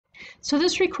So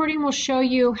this recording will show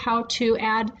you how to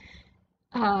add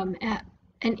an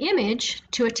image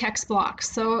to a text block.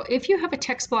 So if you have a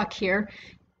text block here,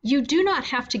 you do not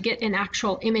have to get an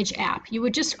actual image app. You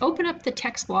would just open up the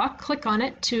text block, click on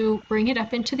it to bring it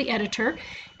up into the editor,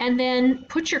 and then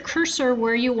put your cursor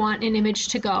where you want an image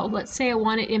to go. Let's say I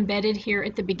want it embedded here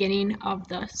at the beginning of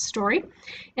the story,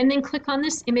 and then click on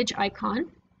this image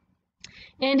icon.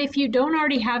 And if you don't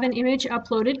already have an image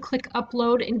uploaded, click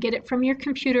upload and get it from your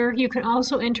computer. You can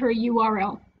also enter a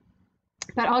URL.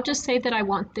 But I'll just say that I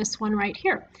want this one right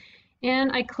here.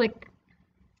 And I click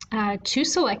to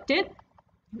select it.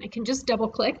 I can just double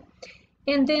click.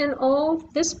 And then all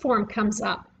this form comes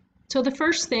up. So the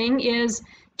first thing is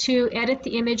to edit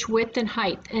the image width and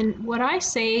height. And what I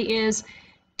say is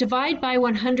divide by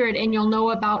 100 and you'll know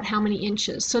about how many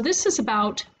inches. So this is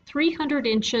about 300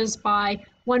 inches by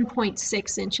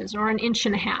 1.6 inches, or 1.5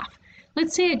 inches.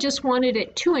 Let's say I just wanted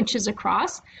it 2 inches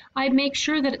across. I make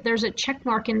sure that there's a check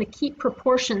mark in the keep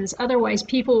proportions, otherwise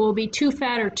people will be too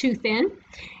fat or too thin.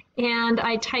 And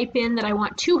I type in that I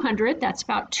want 200, that's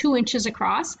about 2 inches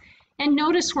across. And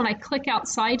notice when I click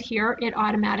outside here, it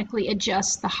automatically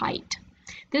adjusts the height.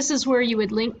 This is where you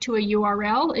would link to a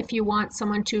URL if you want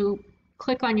someone to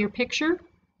click on your picture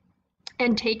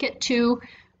and take it to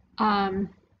a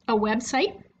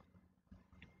website.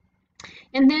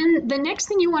 And then the next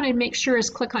thing you want to make sure is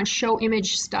click on Show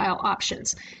Image Style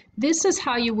Options. This is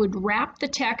how you would wrap the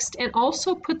text and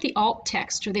also put the alt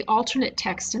text or the alternate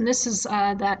text. And this is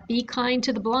that be kind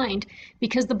to the blind,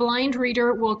 because the blind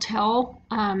reader will tell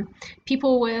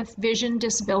people with vision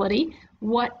disability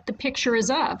what the picture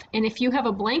is of. And if you have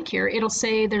a blank here, it'll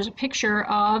say there's a picture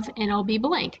of, and it'll be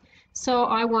blank. So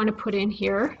I want to put in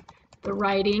here the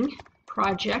Writing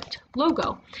Project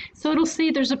logo. So it'll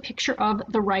say there's a picture of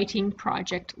the Writing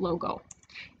Project logo,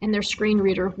 and their screen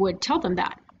reader would tell them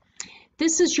that.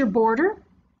 This is your border.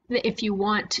 If you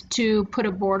want to put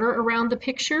a border around the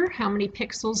picture, how many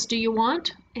pixels do you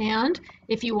want? And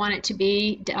if you want it to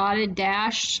be dotted,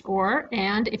 dashed,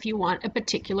 and if you want a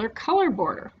particular color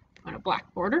border, you want a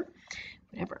black border,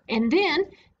 whatever. And then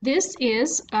this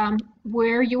is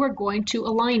where you are going to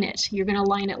align it. You're going to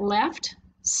align it left.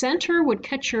 Center would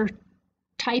cut your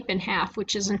type in half,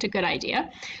 which isn't a good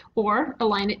idea, or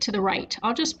align it to the right.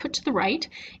 I'll just put to the right,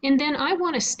 and then I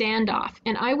want a standoff,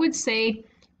 and I would say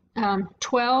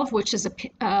 12, which is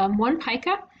one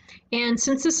pica, and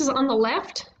since this is on the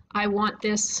left, I want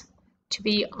this to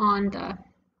be on the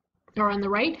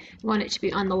right. I want it to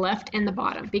be on the left and the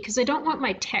bottom, because I don't want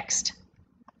my text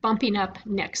bumping up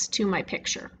next to my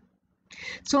picture.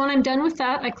 So when I'm done with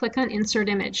that, I click on Insert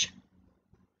Image.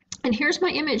 And here's my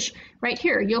image right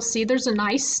here. You'll see there's a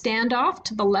nice standoff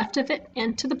to the left of it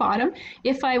and to the bottom.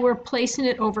 If I were placing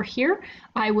it over here,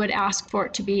 I would ask for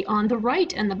it to be on the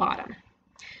right and the bottom.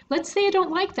 Let's say I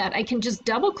don't like that. I can just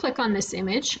double click on this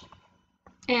image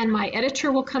and my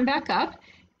editor will come back up,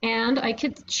 and I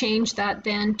could change that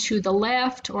then to the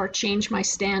left or change my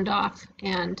standoff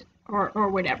or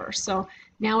whatever. So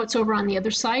now it's over on the other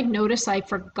side. Notice I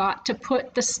forgot to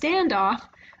put the standoff,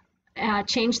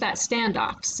 change that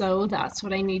standoff. So that's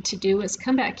what I need to do, is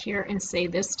come back here and say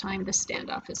this time the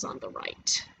standoff is on the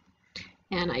right.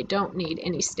 And I don't need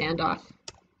any standoff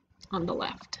on the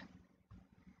left.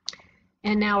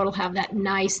 And now it'll have that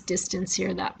nice distance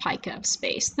here, that pica of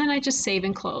space. Then I just save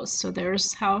and close. So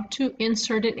there's how to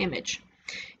insert an image.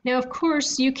 Now, of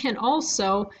course, you can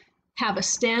also have a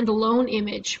standalone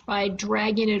image by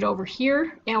dragging it over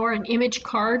here, or an image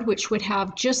card which would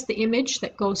have just the image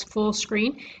that goes full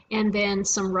screen and then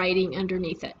some writing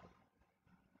underneath it.